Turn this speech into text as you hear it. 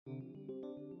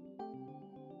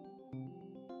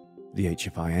The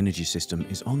HFI energy system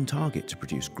is on target to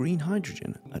produce green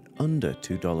hydrogen at under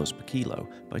 $2 per kilo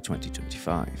by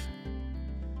 2025.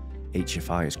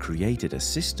 HFI has created a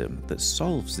system that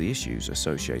solves the issues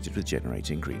associated with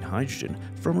generating green hydrogen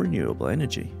from renewable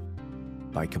energy.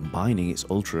 By combining its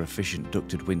ultra-efficient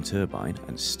ducted wind turbine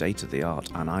and state-of-the-art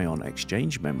anion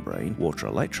exchange membrane water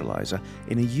electrolyser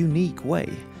in a unique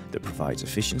way that provides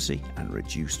efficiency and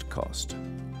reduced cost.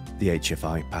 The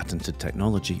HFI patented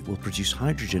technology will produce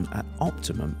hydrogen at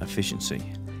optimum efficiency,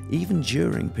 even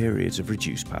during periods of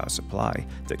reduced power supply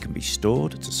that can be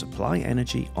stored to supply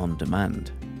energy on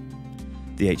demand.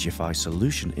 The HFI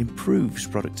solution improves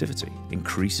productivity,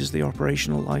 increases the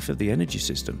operational life of the energy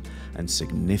system, and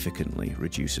significantly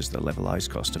reduces the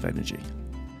levelized cost of energy.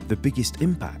 The biggest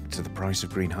impact to the price of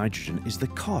green hydrogen is the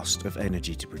cost of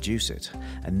energy to produce it,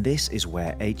 and this is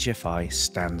where HFI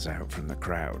stands out from the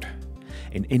crowd.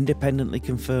 In independently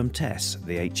confirmed tests,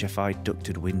 the HFI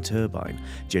ducted wind turbine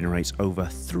generates over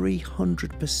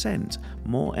 300%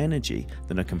 more energy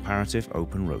than a comparative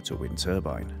open rotor wind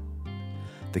turbine.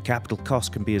 The capital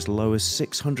cost can be as low as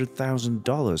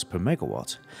 $600,000 per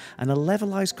megawatt, and a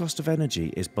levelized cost of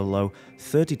energy is below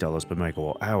 $30 per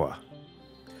megawatt hour.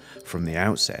 From the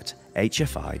outset,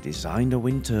 HFI designed a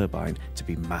wind turbine to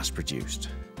be mass-produced,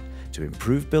 to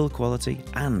improve build quality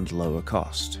and lower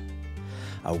cost.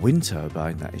 A wind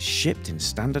turbine that is shipped in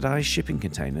standardized shipping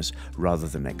containers rather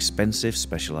than expensive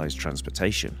specialized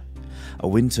transportation. A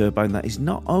wind turbine that is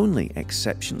not only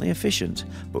exceptionally efficient,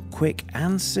 but quick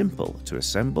and simple to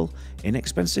assemble,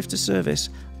 inexpensive to service,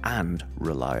 and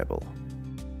reliable.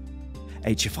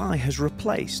 HFI has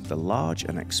replaced the large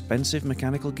and expensive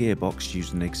mechanical gearbox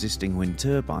used in existing wind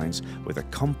turbines with a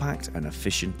compact and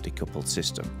efficient decoupled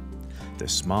system, the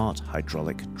Smart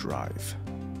Hydraulic Drive.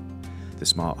 The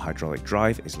Smart Hydraulic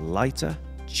Drive is lighter,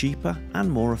 cheaper,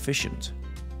 and more efficient.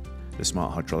 The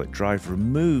Smart Hydraulic Drive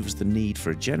removes the need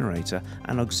for a generator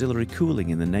and auxiliary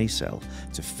cooling in the nacelle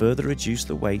to further reduce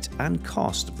the weight and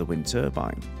cost of the wind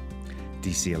turbine.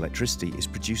 DC electricity is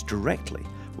produced directly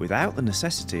without the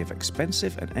necessity of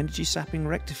expensive and energy-sapping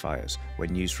rectifiers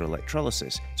when used for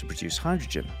electrolysis to produce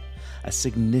hydrogen, a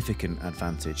significant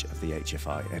advantage of the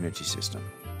HFI energy system.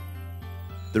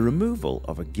 The removal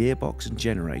of a gearbox and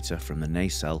generator from the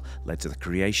nacelle led to the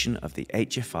creation of the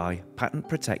HFI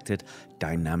patent-protected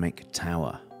dynamic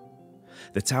tower.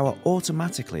 The tower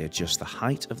automatically adjusts the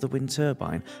height of the wind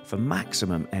turbine for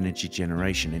maximum energy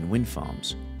generation in wind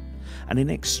farms. And in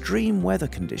extreme weather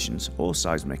conditions or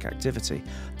seismic activity,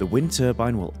 the wind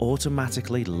turbine will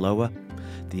automatically lower.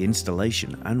 The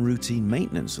installation and routine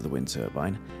maintenance of the wind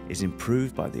turbine is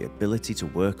improved by the ability to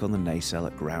work on the nacelle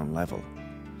at ground level,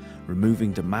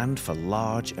 removing demand for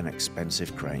large and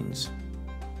expensive cranes.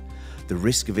 The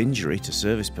risk of injury to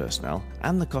service personnel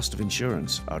and the cost of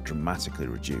insurance are dramatically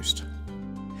reduced.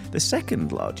 The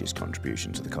second largest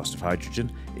contribution to the cost of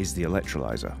hydrogen is the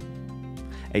electrolyser.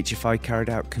 HFI carried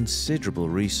out considerable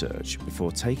research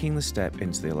before taking the step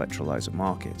into the electrolyser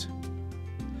market.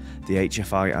 The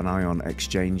HFI anion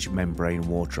exchange membrane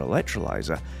water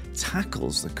electrolyser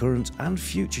tackles the current and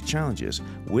future challenges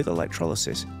with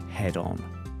electrolysis head-on.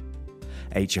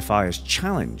 HFI has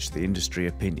challenged the industry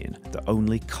opinion that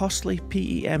only costly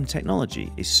PEM technology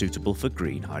is suitable for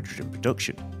green hydrogen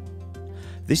production.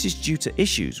 This is due to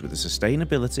issues with the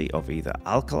sustainability of either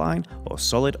alkaline or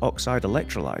solid oxide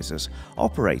electrolysers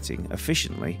operating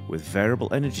efficiently with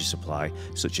variable energy supply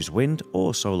such as wind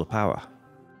or solar power.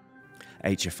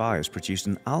 HFI has produced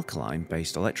an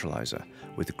alkaline-based electrolyser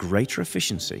with greater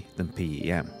efficiency than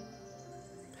PEM.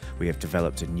 We have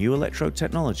developed a new electrode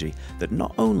technology that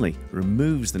not only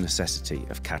removes the necessity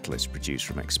of catalysts produced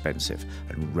from expensive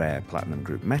and rare platinum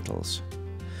group metals,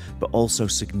 but also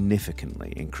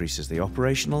significantly increases the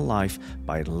operational life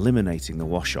by eliminating the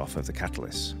wash-off of the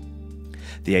catalysts.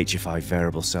 The HFI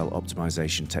variable cell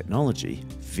optimization technology,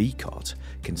 VCOT,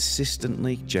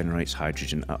 consistently generates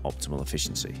hydrogen at optimal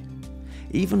efficiency,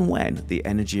 even when the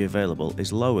energy available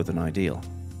is lower than ideal.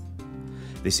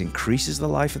 This increases the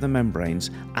life of the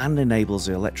membranes and enables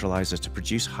the electrolyser to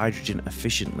produce hydrogen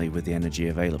efficiently with the energy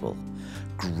available,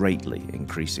 greatly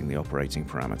increasing the operating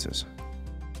parameters.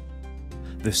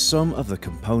 The sum of the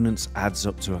components adds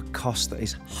up to a cost that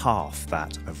is half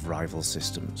that of rival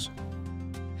systems.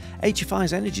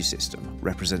 HFI's energy system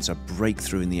represents a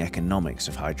breakthrough in the economics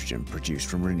of hydrogen produced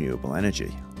from renewable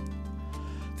energy.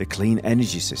 The clean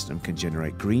energy system can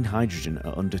generate green hydrogen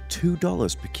at under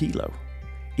 $2 per kilo,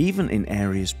 even in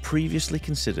areas previously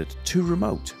considered too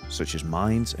remote, such as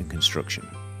mines and construction.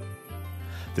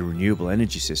 The renewable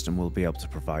energy system will be able to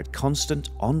provide constant,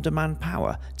 on-demand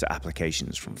power to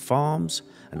applications from farms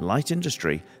and light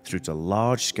industry through to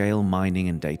large-scale mining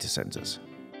and data centers.